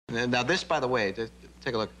Now this, by the way,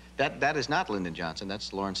 take a look. That is not Lyndon Johnson.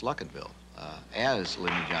 That's Lawrence Luckinville as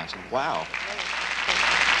Lyndon Johnson. Wow.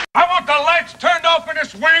 I want the lights turned off in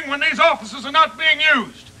this wing when these offices are not being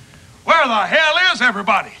used. Where the hell is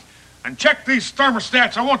everybody? And check these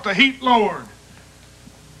thermostats. I want the heat lowered.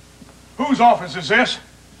 Whose office is this?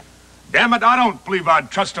 Damn it, I don't believe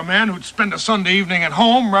I'd trust a man who'd spend a Sunday evening at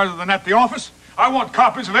home rather than at the office. I want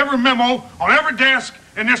copies of every memo on every desk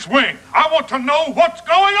in this wing. I want to know what's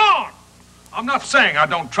going on. I'm not saying I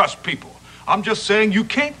don't trust people. I'm just saying you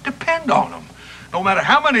can't depend on them. No matter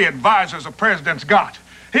how many advisors a president's got,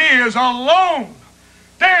 he is alone.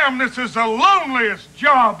 Damn, this is the loneliest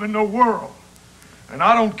job in the world. And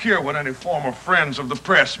I don't care what any former friends of the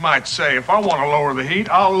press might say. If I want to lower the heat,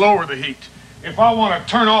 I'll lower the heat. If I want to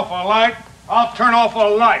turn off a light, I'll turn off a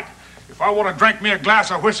light. If I want to drink me a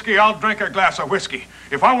glass of whiskey, I'll drink a glass of whiskey.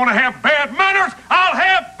 If I want to have bad manners, I'll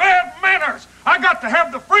have bad manners. I got to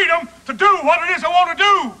have the freedom to do what it is I want to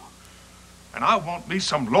do. And I want me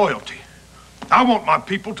some loyalty. I want my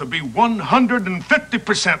people to be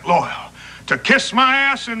 150% loyal. To kiss my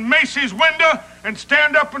ass in Macy's window and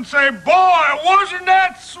stand up and say, boy, wasn't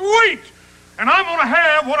that sweet? And I'm going to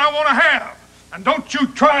have what I want to have. And don't you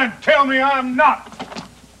try and tell me I'm not.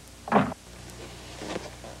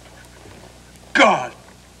 God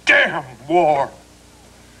damn war.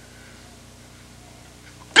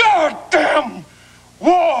 God damn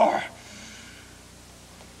war.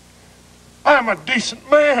 I'm a decent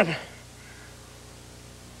man.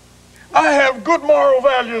 I have good moral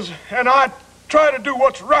values, and I try to do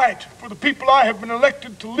what's right for the people I have been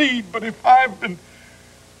elected to lead. But if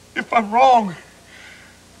I'm wrong,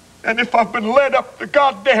 and if I've been led up the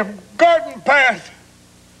goddamn garden path,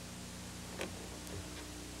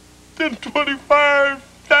 then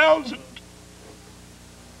 25,000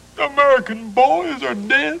 American boys are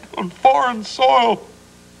dead on foreign soil.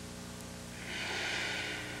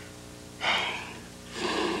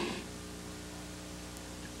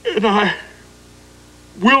 And I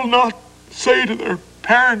will not say to their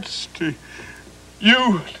parents, to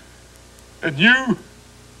you, and you,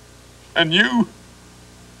 and you,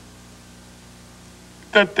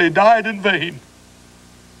 that they died in vain,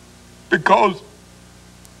 because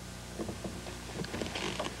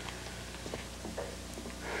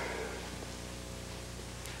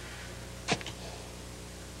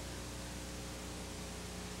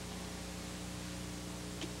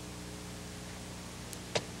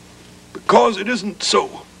it isn't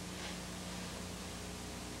so.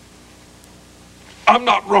 I'm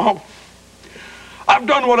not wrong. I've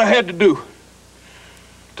done what I had to do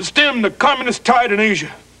to stem the communist tide in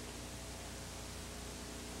Asia.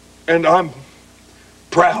 And I'm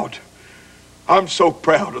proud. I'm so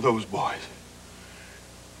proud of those boys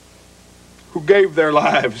who gave their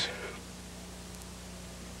lives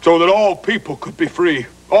so that all people could be free.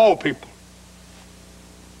 All people.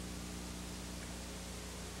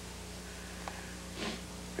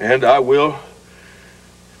 And I will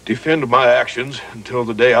defend my actions until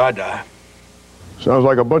the day I die. Sounds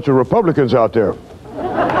like a bunch of Republicans out there.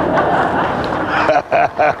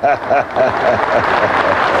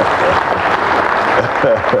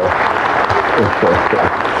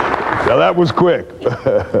 Now that was quick.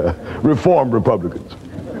 Reformed Republicans.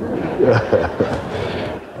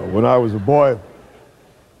 When I was a boy,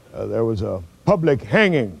 there was a public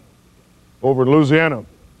hanging over in Louisiana.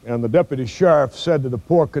 And the deputy sheriff said to the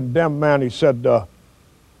poor condemned man, he said,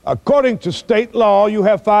 according to state law, you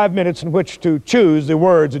have 5 minutes in which to choose the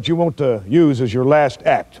words that you want to use as your last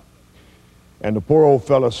act. And the poor old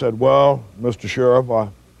fella said, well, Mr. Sheriff,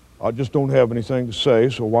 I just don't have anything to say,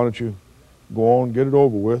 so why don't you go on and get it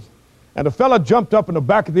over with? And the fella jumped up in the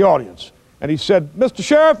back of the audience, and he said, Mr.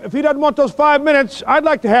 Sheriff, if he doesn't want those 5 minutes, I'd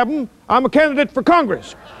like to have them. I'm a candidate for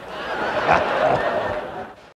Congress.